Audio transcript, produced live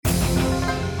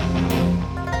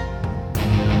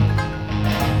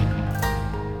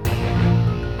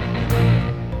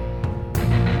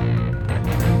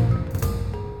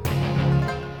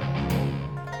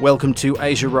Welcome to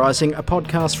Asia Rising, a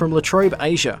podcast from Trobe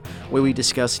Asia, where we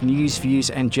discuss news,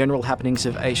 views and general happenings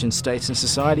of Asian states and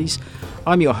societies.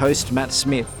 I'm your host, Matt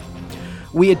Smith.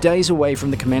 We are days away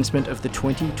from the commencement of the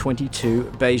 2022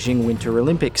 Beijing Winter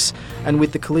Olympics, and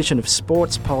with the collision of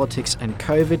sports, politics and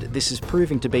COVID, this is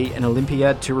proving to be an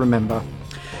olympiad to remember.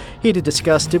 Here to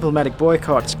discuss diplomatic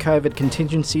boycotts, COVID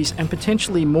contingencies and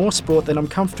potentially more sport than I'm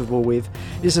comfortable with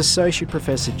is Associate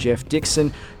Professor Geoff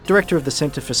Dickson, Director of the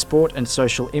Centre for Sport and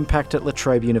Social Impact at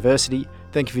Trobe University.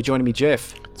 Thank you for joining me,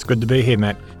 Geoff. It's good to be here,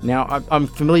 Matt. Now, I'm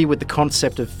familiar with the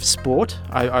concept of sport.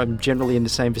 I'm generally in the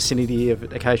same vicinity of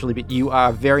it occasionally, but you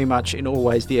are very much in all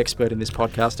ways the expert in this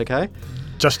podcast, okay?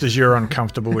 Just as you're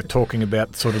uncomfortable with talking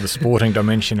about sort of the sporting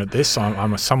dimension of this,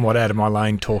 I'm somewhat out of my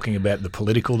lane talking about the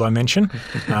political dimension,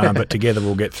 but together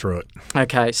we'll get through it.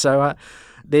 Okay, so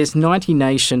there's 90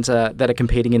 nations that are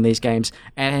competing in these games,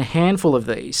 and a handful of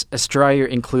these, Australia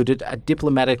included, are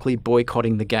diplomatically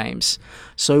boycotting the games.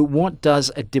 So what does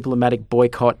a diplomatic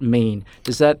boycott mean?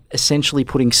 Does that essentially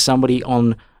putting somebody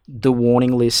on the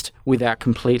warning list without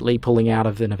completely pulling out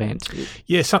of an event?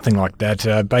 Yeah, something like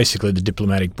that. Basically, the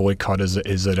diplomatic boycott is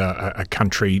that a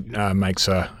country makes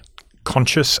a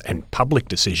conscious and public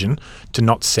decision to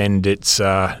not send its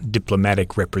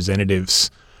diplomatic representatives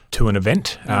to an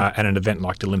event. At an event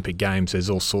like the Olympic Games, there's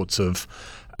all sorts of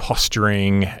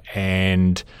posturing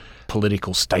and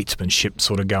political statesmanship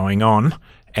sort of going on.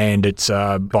 And it's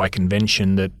by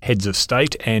convention that heads of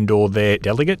state and or their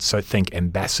delegates, so think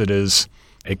ambassadors,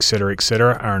 et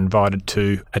cetera, are invited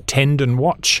to attend and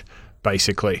watch,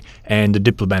 basically. And the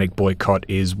diplomatic boycott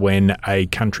is when a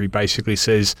country basically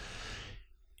says,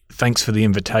 thanks for the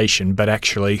invitation, but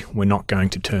actually we're not going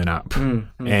to turn up.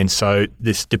 And so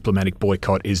this diplomatic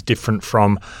boycott is different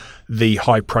from the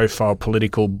high-profile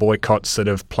political boycotts that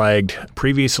have plagued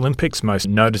previous Olympics, most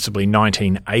noticeably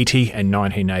 1980 and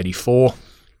 1984.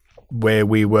 Where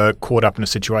we were caught up in a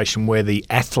situation where the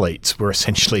athletes were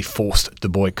essentially forced to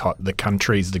boycott. The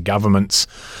countries, the governments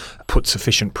put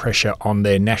sufficient pressure on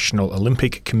their national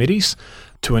Olympic committees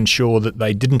to ensure that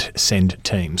they didn't send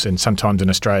teams. And sometimes in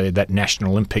Australia, that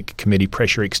National Olympic Committee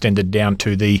pressure extended down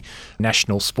to the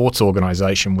National Sports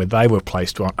Organisation, where they were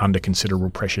placed under considerable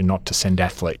pressure not to send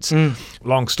athletes.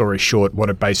 Long story short, what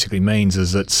it basically means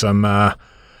is that some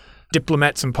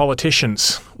diplomats and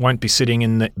politicians won't be sitting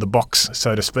in the box,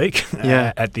 so to speak,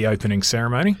 at the opening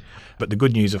ceremony. But the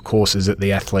good news, of course, is that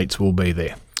the athletes will be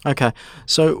there. Okay.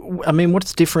 So, I mean,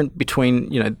 what's different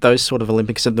between, those sort of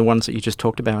Olympics and the ones that you just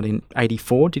talked about in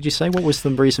 84, did you say? What was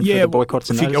the reason for the boycotts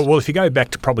in those? Well, if you go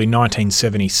back to probably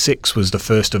 1976 was the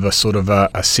first of a sort of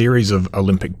a series of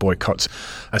Olympic boycotts.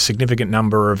 A significant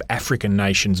number of African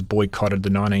nations boycotted the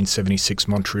 1976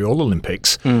 Montreal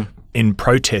Olympics in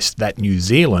protest that New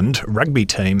Zealand rugby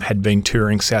team had been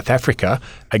touring South Africa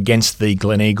against the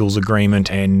Gleneagles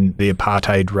Agreement and the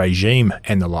apartheid regime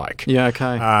and the like. Yeah,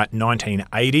 okay.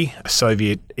 1980, a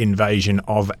Soviet invasion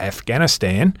of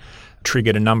Afghanistan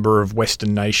triggered a number of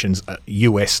Western nations,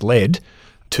 US-led,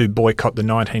 to boycott the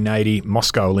 1980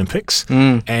 Moscow Olympics.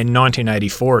 And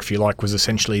 1984, if you like, was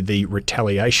essentially the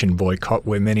retaliation boycott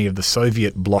where many of the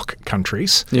Soviet bloc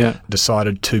countries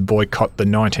decided to boycott the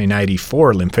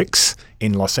 1984 Olympics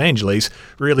in Los Angeles,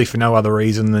 really for no other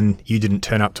reason than you didn't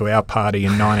turn up to our party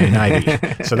in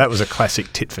 1980. So that was a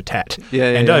classic tit for tat.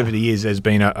 Over the years, there's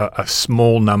been a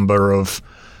small number of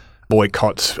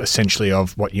boycotts, essentially,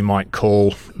 of what you might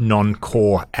call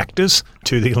non-core actors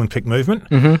to the Olympic movement.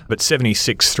 But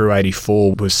 76 through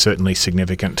 84 was certainly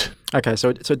significant. Okay,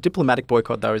 so diplomatic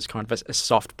boycott, though, is kind of a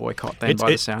soft boycott then,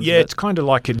 by the sounds of it. Yeah, it's kind of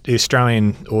like the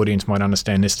Australian audience might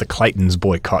understand this, the Clayton's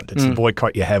boycott. It's the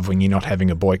boycott you have when you're not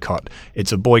having a boycott.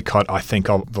 It's a boycott, I think,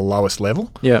 of the lowest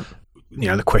level. Yeah.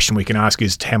 The question we can ask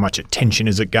is how much attention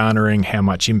is it garnering? How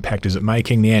much impact is it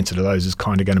making? The answer to those is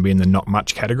kind of going to be in the not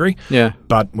much category. Yeah.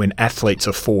 But when athletes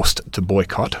are forced to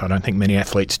boycott, I don't think many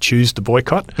athletes choose to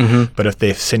boycott, but if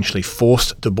they're essentially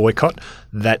forced to boycott,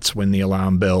 that's when the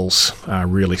alarm bells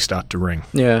really start to ring.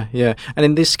 Yeah. And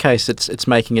in this case, it's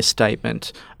making a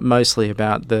statement mostly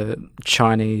about the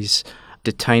Chinese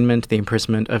detainment, the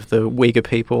imprisonment of the Uyghur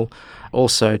people,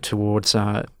 also towards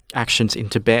actions in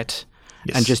Tibet.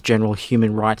 Yes. And just general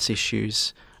human rights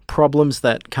issues, problems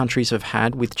that countries have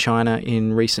had with China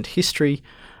in recent history,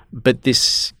 but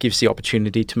this gives the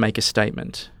opportunity to make a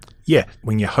statement. Yeah,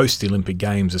 when you host the Olympic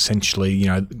Games, essentially,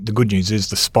 the good news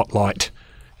is the spotlight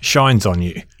shines on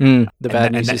you. The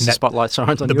bad news is the spotlight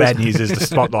shines on you. The bad news is the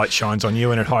spotlight shines on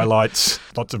you and it highlights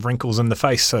lots of wrinkles in the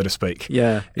face, so to speak.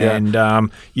 Yeah.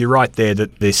 And you're right there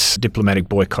that this diplomatic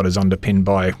boycott is underpinned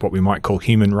by what we might call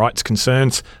human rights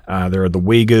concerns. There are the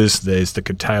Uyghurs, there's the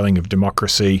curtailing of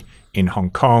democracy in Hong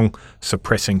Kong,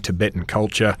 suppressing Tibetan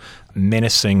culture,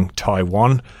 menacing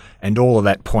Taiwan. And all of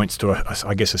that points to,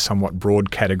 a somewhat broad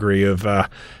category of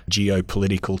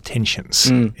geopolitical tensions.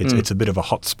 It's a bit of a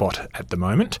hotspot at the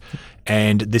moment.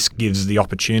 And this gives the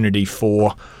opportunity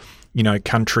for,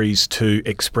 countries to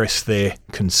express their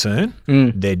concern,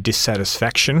 their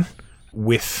dissatisfaction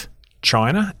with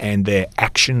China and their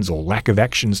actions or lack of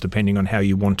actions, depending on how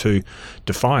you want to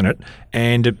define it.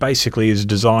 And it basically is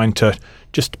designed to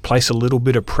just place a little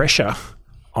bit of pressure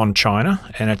on China.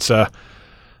 And it's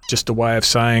just a way of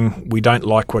saying we don't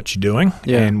like what you're doing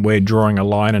and we're drawing a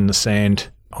line in the sand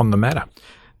on the matter.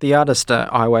 The artist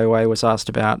Ai Weiwei was asked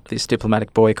about these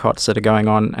diplomatic boycotts that are going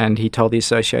on, and he told the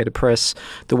Associated Press,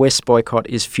 the West's boycott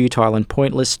is futile and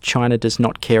pointless. China does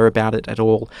not care about it at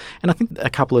all. And I think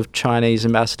a couple of Chinese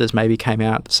ambassadors maybe came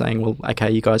out saying, well, okay,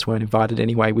 you guys weren't invited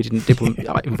anyway. We didn't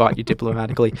invite you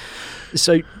diplomatically.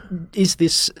 So is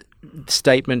this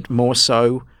statement more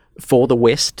so for the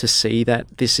West to see that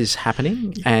this is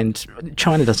happening? And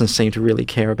China doesn't seem to really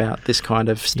care about this kind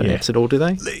of stance at all, do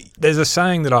they? There's a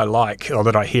saying that I like, or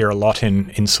that I hear a lot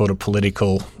in sort of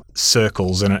political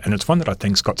circles, and it's one that I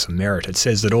think's got some merit. It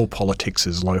says that all politics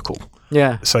is local.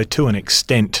 Yeah. So to an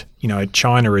extent,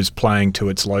 China is playing to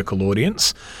its local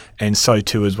audience, and so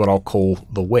too is what I'll call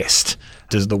the West.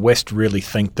 Does the West really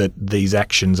think that these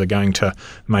actions are going to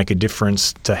make a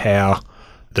difference to how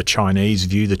the Chinese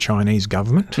view the Chinese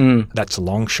government? That's a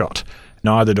long shot.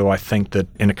 Neither do I think that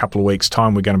in a couple of weeks'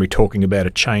 time we're going to be talking about a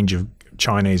change of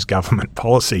Chinese government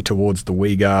policy towards the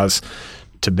Uyghurs,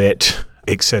 Tibet,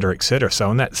 et cetera, et cetera.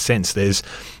 So in that sense, there's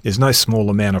no small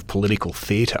amount of political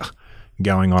theatre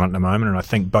going on at the moment, and I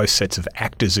think both sets of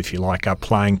actors, if you like, are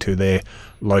playing to their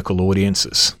local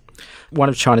audiences. One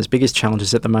of China's biggest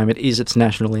challenges at the moment is its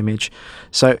national image.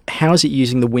 So how is it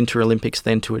using the Winter Olympics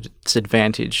then to its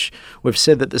advantage? We've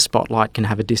said that the spotlight can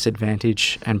have a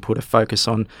disadvantage and put a focus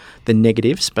on the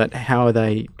negatives, but how are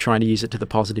they trying to use it to the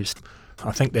positives?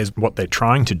 I think there's what they're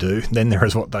trying to do, then there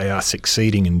is what they are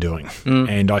succeeding in doing.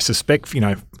 And I suspect,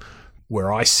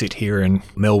 where I sit here in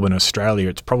Melbourne, Australia,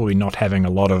 it's probably not having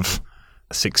a lot of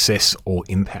success or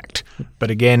impact.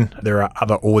 But again, there are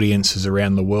other audiences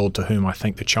around the world to whom I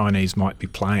think the Chinese might be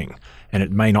playing, and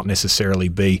it may not necessarily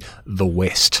be the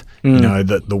West.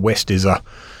 The West is a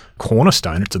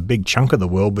cornerstone, it's a big chunk of the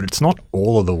world, but it's not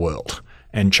all of the world.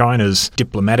 And China's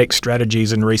diplomatic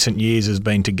strategies in recent years has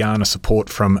been to garner support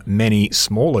from many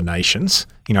smaller nations.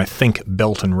 Think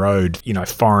Belt and Road,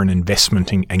 foreign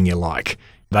investment and you like.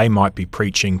 They might be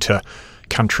preaching to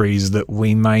countries that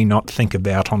we may not think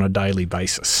about on a daily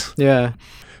basis. Yeah.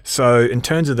 So in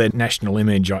terms of their national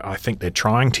image, I think they're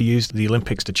trying to use the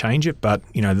Olympics to change it, but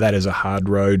that is a hard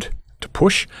road to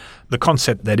push. The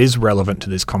concept that is relevant to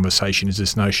this conversation is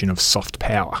this notion of soft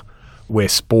power, where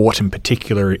sport in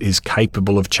particular is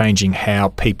capable of changing how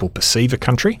people perceive a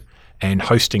country, and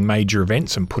hosting major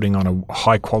events and putting on a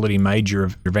high-quality major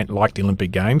event like the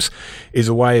Olympic Games is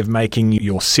a way of making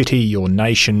your city, your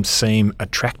nation seem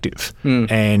attractive.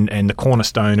 And the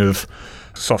cornerstone of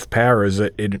soft power is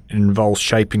that it involves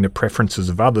shaping the preferences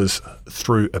of others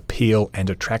through appeal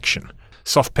and attraction.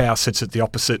 Soft power sits at the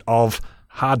opposite of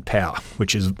hard power,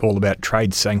 which is all about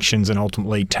trade sanctions and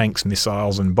ultimately tanks,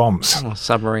 missiles and bombs.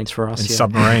 Submarines for us. And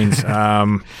submarines.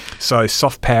 So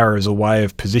soft power is a way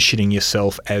of positioning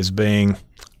yourself as being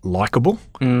likeable,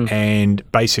 and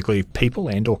basically people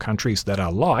and or countries that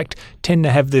are liked tend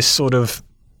to have this sort of,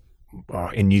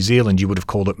 in New Zealand you would have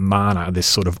called it mana, this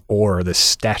sort of aura, this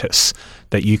status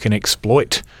that you can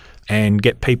exploit and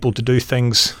get people to do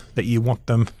things that you want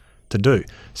them to do.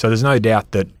 So there's no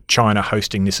doubt that China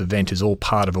hosting this event is all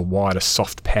part of a wider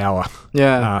soft power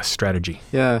strategy.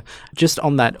 Yeah. Just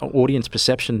on that audience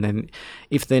perception then,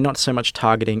 if they're not so much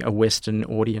targeting a Western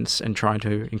audience and trying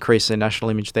to increase their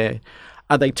national image there,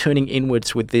 are they turning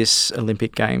inwards with this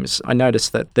Olympic Games? I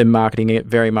noticed that they're marketing it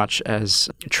very much as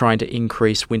trying to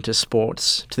increase winter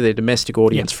sports to their domestic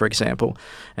audience, for example.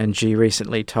 And Xi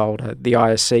recently told the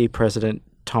IOC president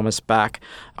Thomas Bach,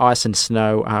 ice and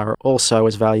snow are also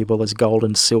as valuable as gold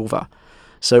and silver.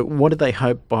 So what do they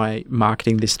hope by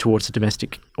marketing this towards the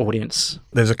domestic audience?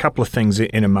 There's a couple of things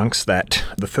in amongst that.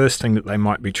 The first thing that they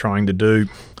might be trying to do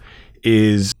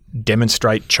is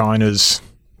demonstrate China's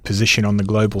position on the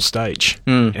global stage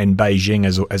and Beijing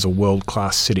as a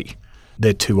world-class city.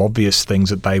 They're two obvious things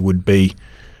that they would be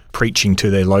preaching to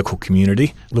their local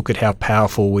community. Look at how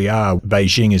powerful we are.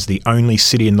 Beijing is the only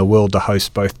city in the world to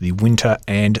host both the Winter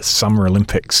and Summer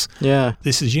Olympics. Yeah.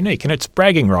 This is unique, and it's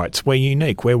bragging rights. We're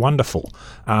unique. We're wonderful.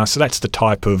 So that's the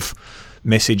type of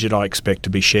message that I expect to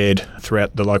be shared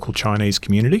throughout the local Chinese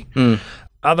community.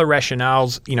 Other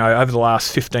rationales, over the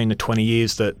last 15 to 20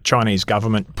 years, the Chinese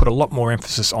government put a lot more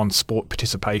emphasis on sport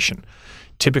participation.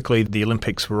 Typically, the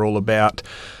Olympics were all about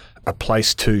a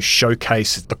place to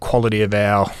showcase the quality of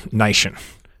our nation.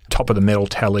 Top of the medal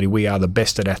tally, we are the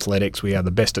best at athletics, we are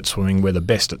the best at swimming, we're the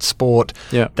best at sport.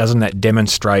 Yeah. Doesn't that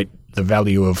demonstrate the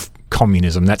value of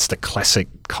communism? That's the classic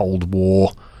Cold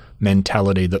War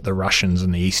mentality that the Russians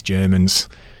and the East Germans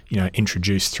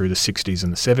introduced through the 60s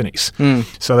and the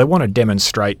 70s. So they want to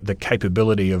demonstrate the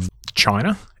capability of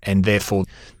China and therefore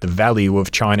the value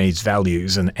of Chinese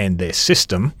values and their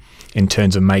system in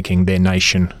terms of making their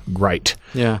nation great.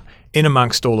 Yeah. In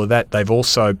amongst all of that, they've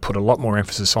also put a lot more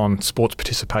emphasis on sports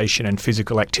participation and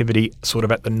physical activity sort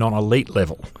of at the non-elite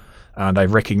level.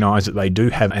 They've recognised that they do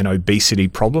have an obesity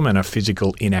problem and a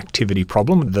physical inactivity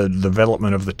problem, the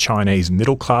development of the Chinese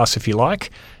middle class, if you like.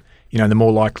 They're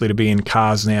more likely to be in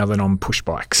cars now than on push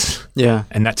bikes. Yeah.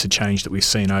 And that's a change that we've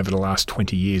seen over the last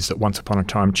 20 years, that once upon a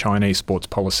time Chinese sports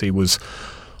policy was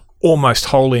almost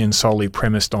wholly and solely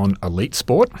premised on elite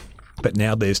sport. But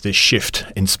now there's this shift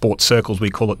in sports circles. We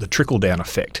call it the trickle-down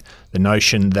effect, the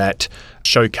notion that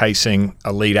showcasing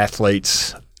elite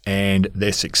athletes and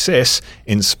their success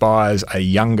inspires a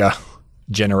younger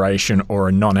generation or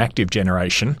a non-active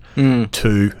generation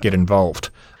to get involved.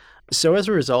 So as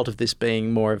a result of this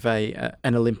being more of an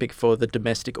Olympic for the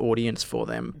domestic audience for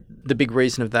them, the big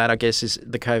reason of that, I guess, is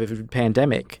the COVID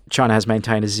pandemic. China has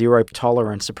maintained a zero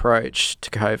tolerance approach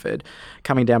to COVID,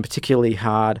 coming down particularly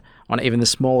hard on even the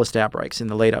smallest outbreaks in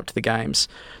the lead up to the Games.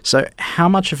 So how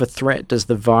much of a threat does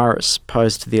the virus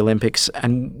pose to the Olympics,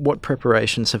 and what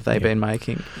preparations have they been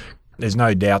making? There's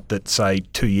no doubt that, say,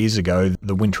 2 years ago,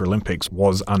 the Winter Olympics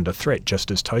was under threat,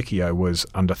 just as Tokyo was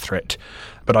under threat.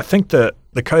 But I think the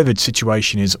COVID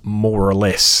situation is more or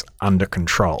less under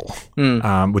control,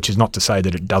 which is not to say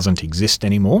that it doesn't exist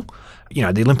anymore. The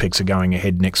Olympics are going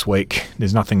ahead next week.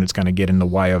 There's nothing that's going to get in the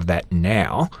way of that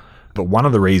now. But one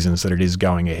of the reasons that it is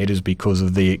going ahead is because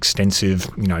of the extensive,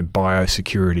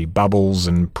 biosecurity bubbles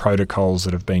and protocols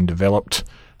that have been developed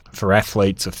for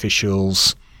athletes,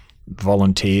 officials,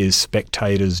 volunteers,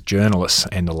 spectators, journalists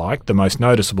and the like. The most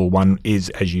noticeable one is,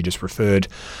 as you just referred,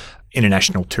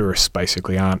 international tourists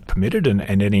basically aren't permitted, and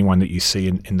anyone that you see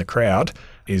in the crowd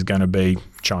is going to be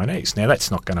Chinese. Now,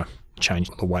 that's not going to change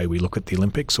the way we look at the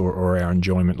Olympics or our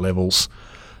enjoyment levels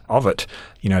of it.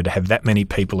 To have that many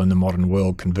people in the modern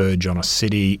world converge on a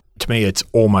city, to me, it's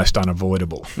almost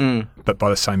unavoidable. But by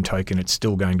the same token, it's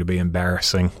still going to be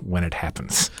embarrassing when it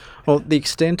happens. Well, the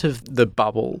extent of the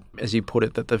bubble, as you put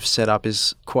it, that they've set up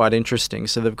is quite interesting.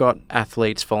 So they've got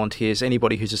athletes, volunteers,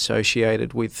 anybody who's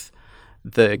associated with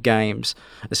the Games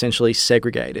essentially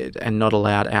segregated and not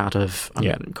allowed out of, I'm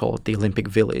going to call it the Olympic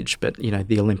Village, but,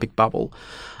 the Olympic bubble.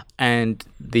 And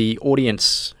the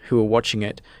audience who are watching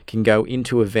it can go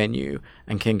into a venue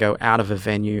and can go out of a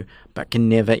venue, but can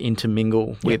never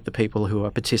intermingle with the people who are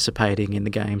participating in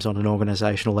the Games on an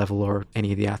organisational level, or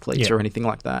any of the athletes or anything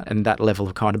like that. And that level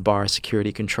of kind of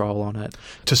biosecurity control on it.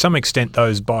 To some extent,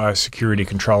 those biosecurity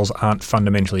controls aren't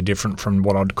fundamentally different from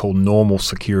what I'd call normal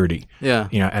security. Yeah.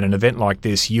 At an event like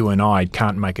this, you and I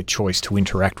can't make a choice to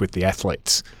interact with the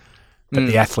athletes, but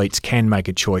the athletes can make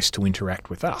a choice to interact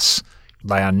with us.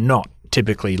 They are not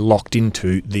typically locked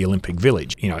into the Olympic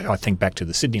Village. I think back to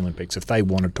the Sydney Olympics. If they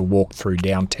wanted to walk through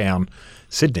downtown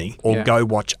Sydney or go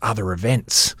watch other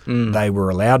events, they were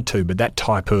allowed to. But that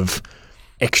type of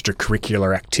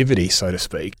extracurricular activity, so to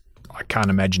speak, I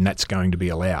can't imagine that's going to be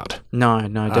allowed. No,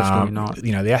 definitely not.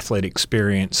 The athlete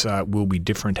experience will be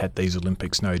different at these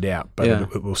Olympics, no doubt, but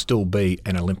it will still be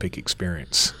an Olympic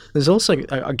experience. There's also,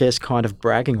 I guess, kind of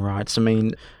bragging rights. I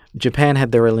mean, Japan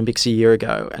had their Olympics a year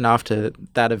ago, and after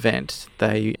that event,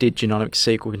 they did genomic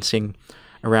sequencing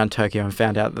around Tokyo and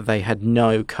found out that they had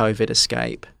no COVID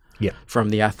escape from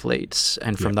the athletes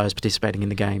and from those participating in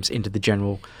the Games into the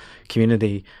general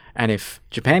community. And if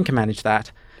Japan can manage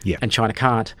that and China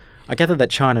can't, I gather that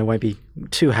China won't be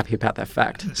too happy about that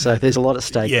fact. So there's a lot at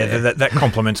stake there. That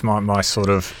complements my sort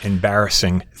of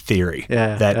embarrassing theory,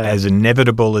 that as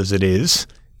inevitable as it is,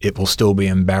 it will still be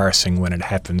embarrassing when it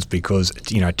happens because,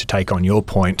 to take on your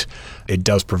point, it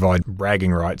does provide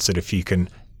bragging rights that if you can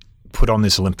put on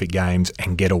this Olympic Games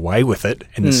and get away with it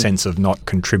in the sense of not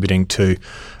contributing to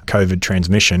COVID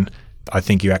transmission, I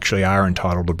think you actually are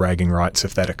entitled to bragging rights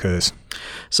if that occurs.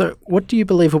 So what do you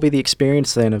believe will be the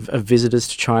experience then of visitors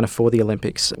to China for the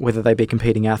Olympics, whether they be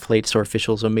competing athletes or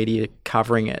officials or media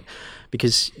covering it?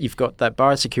 Because you've got that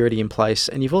biosecurity in place,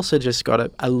 and you've also just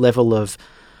got a level of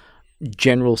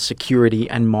general security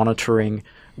and monitoring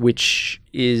which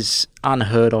is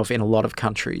unheard of in a lot of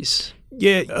countries.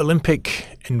 Yeah,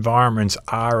 Olympic environments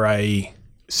are a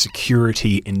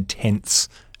security intense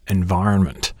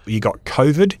environment. You got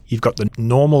COVID, you've got the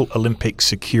normal Olympic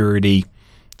security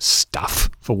stuff,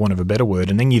 for want of a better word,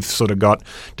 and then you've sort of got,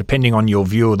 depending on your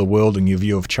view of the world and your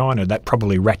view of China, that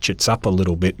probably ratchets up a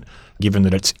little bit given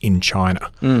that it's in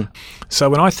China. So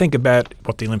when I think about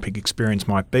what the Olympic experience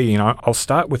might be, I'll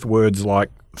start with words like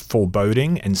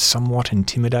foreboding and somewhat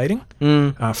intimidating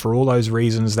for all those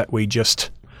reasons that we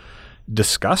just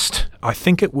discussed. I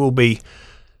think it will be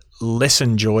less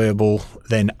enjoyable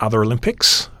than other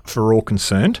Olympics for all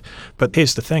concerned. But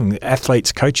here's the thing,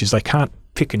 athletes, coaches, they can't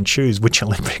pick and choose which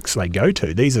Olympics they go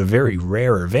to. These are very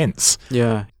rare events.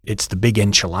 Yeah. It's the big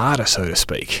enchilada, so to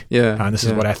speak. Yeah. And this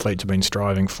is what athletes have been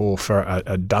striving for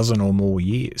a dozen or more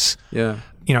years. Yeah.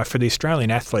 For the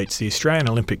Australian athletes, the Australian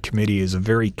Olympic Committee is a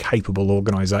very capable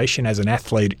organisation. As an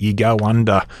athlete, you go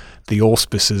under the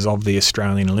auspices of the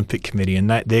Australian Olympic Committee, and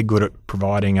that they're good at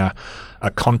providing a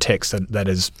context that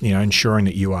is, ensuring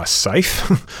that you are safe,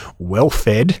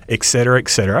 well-fed, et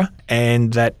cetera,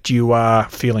 and that you are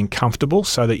feeling comfortable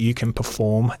so that you can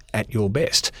perform at your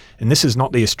best. And this is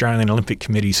not the Australian Olympic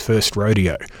Committee's first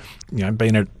rodeo.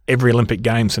 Been at every Olympic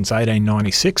game since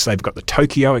 1896. They've got the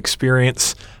Tokyo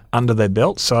experience under their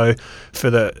belt. So for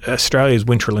the Australia's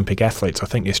Winter Olympic athletes, I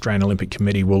think the Australian Olympic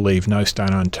Committee will leave no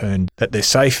stone unturned that they're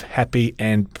safe, happy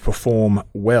and perform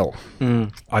well.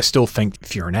 I still think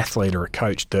if you're an athlete or a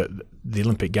coach, the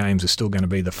Olympic Games are still going to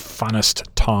be the funnest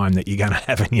time that you're going to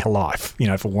have in your life,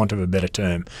 for want of a better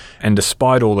term. And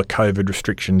despite all the COVID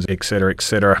restrictions, et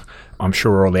cetera, I'm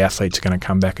sure all the athletes are going to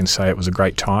come back and say it was a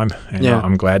great time, and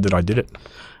I'm glad that I did it.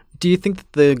 Do you think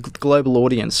that the global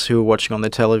audience who are watching on their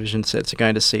television sets are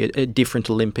going to see a different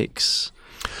Olympics?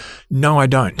 No, I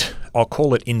don't. I'll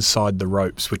call it inside the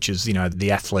ropes, which is,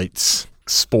 the athletes'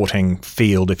 sporting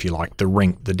field, if you like, the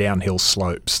rink, the downhill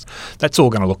slopes. That's all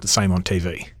going to look the same on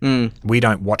TV. We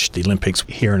don't watch the Olympics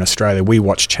here in Australia. We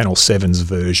watch Channel 7's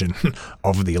version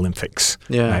of the Olympics.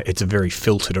 Yeah. It's a very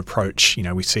filtered approach.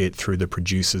 We see it through the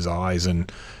producer's eyes,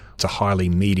 and it's a highly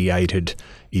mediated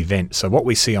event. So what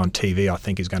we see on TV, I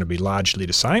think, is going to be largely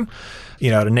the same.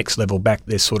 At a next level back,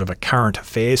 there's sort of a current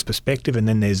affairs perspective, and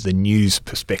then there's the news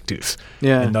perspective.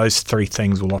 Yeah. And those three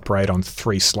things will operate on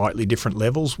three slightly different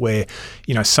levels where,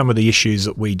 some of the issues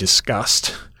that we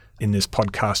discussed in this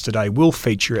podcast today will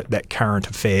feature at that current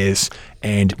affairs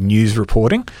and news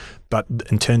reporting. But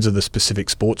in terms of the specific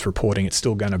sports reporting, it's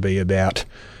still going to be about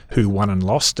who won and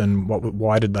lost and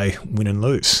why did they win and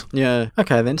lose. Yeah.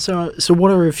 Okay then. So what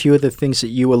are a few of the things that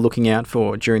you were looking out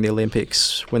for during the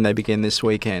Olympics when they begin this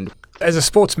weekend? As a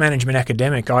sports management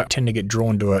academic, I tend to get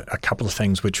drawn to a couple of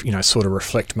things which, sort of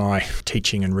reflect my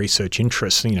teaching and research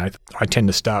interests. I tend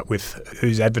to start with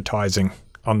who's advertising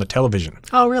on the television.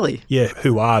 Oh, really? Yeah.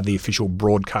 Who are the official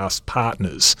broadcast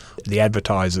partners, the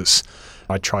advertisers?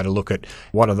 I try to look at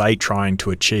what are they trying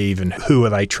to achieve and who are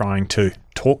they trying to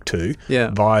talk to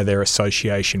via their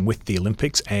association with the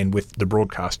Olympics and with the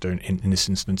broadcaster, in this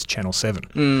instance, Channel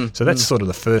 7. So that's sort of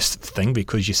the first thing,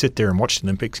 because you sit there and watch the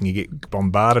Olympics and you get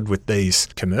bombarded with these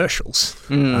commercials.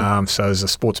 So as a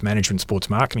sports management, sports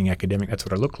marketing academic, that's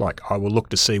what I look like. I will look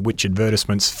to see which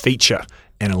advertisements feature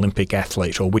an Olympic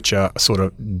athlete or which sort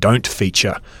of don't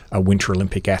feature a Winter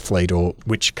Olympic athlete, or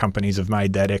which companies have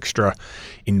made that extra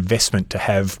investment to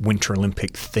have Winter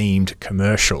Olympic themed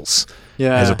commercials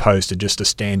as opposed to just a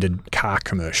standard car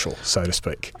commercial, so to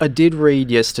speak. I did read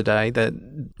yesterday that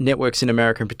networks in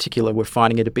America in particular were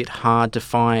finding it a bit hard to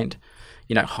find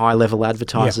high-level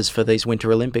advertisers for these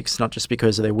Winter Olympics, not just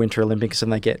because of their Winter Olympics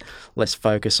and they get less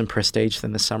focus and prestige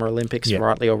than the Summer Olympics,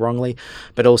 rightly or wrongly,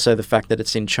 but also the fact that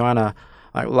it's in China.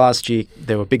 Like last year,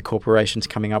 there were big corporations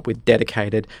coming up with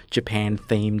dedicated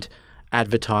Japan-themed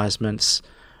advertisements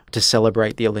to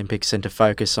celebrate the Olympics and to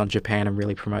focus on Japan and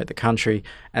really promote the country.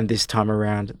 And this time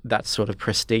around, that sort of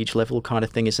prestige level kind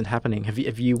of thing isn't happening. Have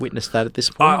you witnessed that at this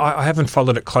point? I haven't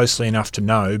followed it closely enough to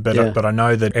know, but I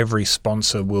know that every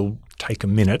sponsor will take a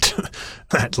minute,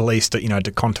 at least,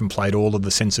 to contemplate all of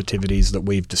the sensitivities that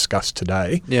we've discussed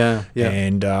today. Yeah.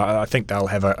 And I think they'll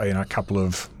have a couple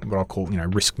of what I'll call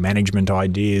risk management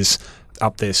ideas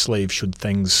up their sleeve should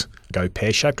things go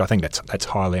pear-shaped. I think that's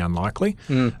highly unlikely.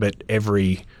 But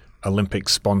every Olympic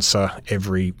sponsor,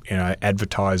 every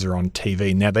advertiser on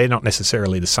TV. Now, they're not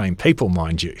necessarily the same people,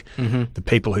 mind you. The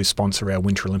people who sponsor our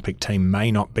Winter Olympic team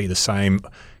may not be the same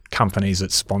companies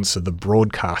that sponsor the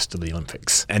broadcast of the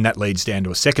Olympics. And that leads down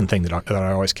to a second thing that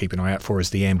I always keep an eye out for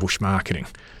is the ambush marketing.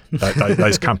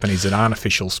 Those companies that aren't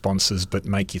official sponsors but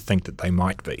make you think that they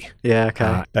might be. Yeah,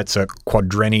 okay. That's a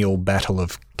quadrennial battle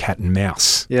of cat and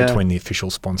mouse between the official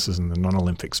sponsors and the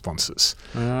non-Olympic sponsors.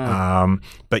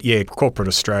 But corporate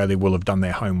Australia will have done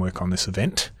their homework on this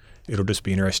event. it'll just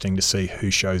be interesting to see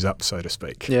who shows up, so to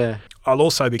speak. Yeah. I'll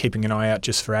also be keeping an eye out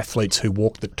just for athletes who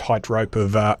walk the tightrope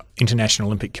of International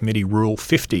Olympic Committee Rule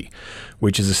 50,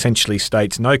 which is essentially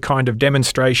states no kind of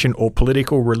demonstration or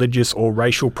political, religious or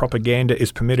racial propaganda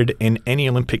is permitted in any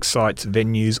Olympic sites,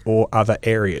 venues or other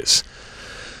areas.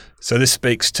 So this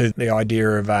speaks to the idea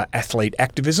of athlete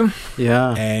activism.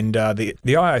 Yeah. And the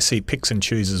IOC picks and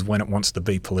chooses when it wants to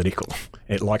be political.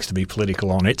 It likes to be political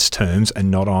on its terms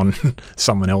and not on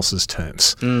someone else's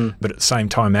terms. But at the same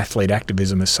time, athlete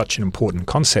activism is such an important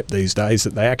concept these days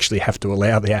that they actually have to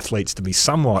allow the athletes to be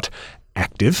somewhat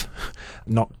active,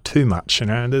 not too much.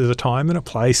 There's a time and a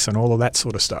place and all of that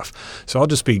sort of stuff. So I'll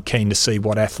just be keen to see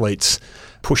what athletes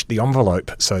push the envelope,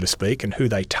 so to speak, and who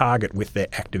they target with their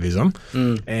activism.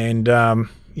 And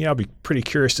I'll be pretty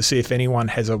curious to see if anyone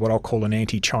has what I'll call an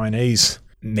anti-Chinese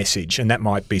message, and that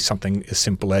might be something as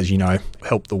simple as,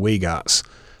 help the Uyghurs.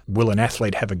 Will an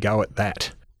athlete have a go at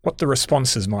that? What the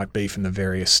responses might be from the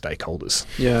various stakeholders.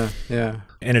 Yeah.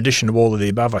 In addition to all of the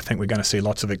above, I think we're going to see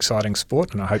lots of exciting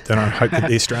sport, and I hope that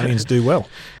the Australians do well.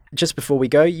 Just before we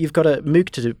go, you've got a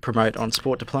MOOC to promote on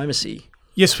sport diplomacy.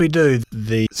 Yes, we do.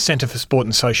 The Centre for Sport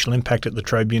and Social Impact at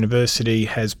Trobe University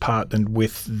has partnered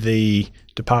with the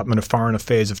Department of Foreign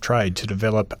Affairs of Trade to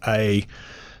develop a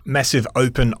massive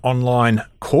open online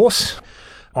course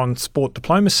on sport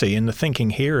diplomacy. And the thinking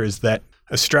here is that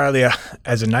Australia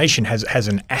as a nation has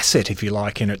an asset, if you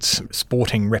like, in its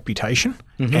sporting reputation,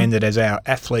 and that as our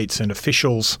athletes and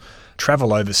officials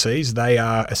travel overseas, they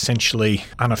are essentially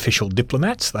unofficial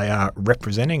diplomats. They are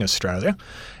representing Australia.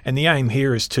 And the aim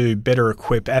here is to better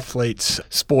equip athletes,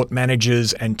 sport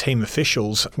managers and team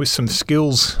officials with some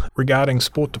skills regarding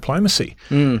sport diplomacy.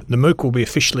 The MOOC will be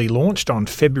officially launched on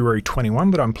February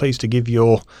 21, but I'm pleased to give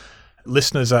your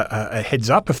listeners a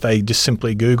heads up. If they just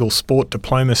simply Google Sport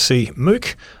Diplomacy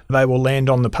MOOC, they will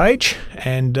land on the page,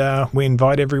 and we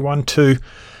invite everyone to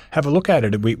have a look at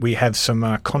it. We have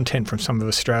some content from some of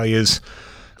Australia's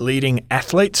leading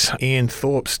athletes: Ian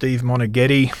Thorpe, Steve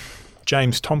Monaghetti,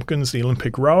 James Tompkins, the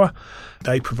Olympic rower.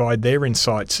 They provide their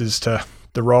insights as to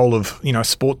the role of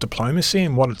sport diplomacy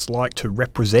and what it's like to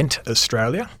represent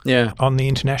Australia on the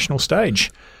international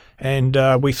stage. And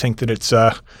we think that it's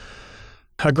a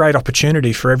great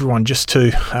opportunity for everyone just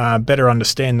to better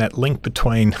understand that link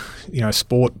between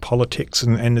sport, politics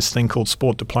and this thing called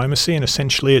sport diplomacy, and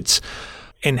essentially it's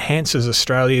enhances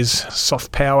Australia's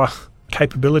soft power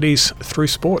capabilities through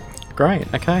sport.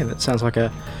 Great. Okay, that sounds like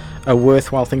a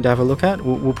worthwhile thing to have a look at.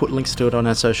 We'll put links to it on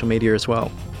our social media as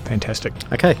well. Fantastic.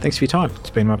 Okay, thanks for your time.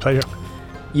 It's been my pleasure.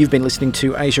 You've been listening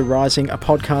to Asia Rising, a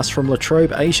podcast from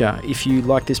Trobe Asia. If you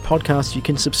like this podcast, you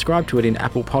can subscribe to it in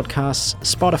Apple Podcasts,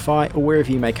 Spotify, or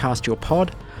wherever you may cast your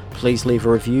pod. Please leave a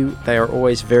review. They are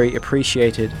always very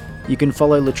appreciated. You can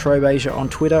follow Trobe Asia on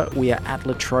Twitter. We are at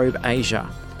Trobe Asia.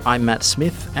 I'm Matt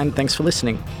Smith, and thanks for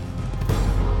listening.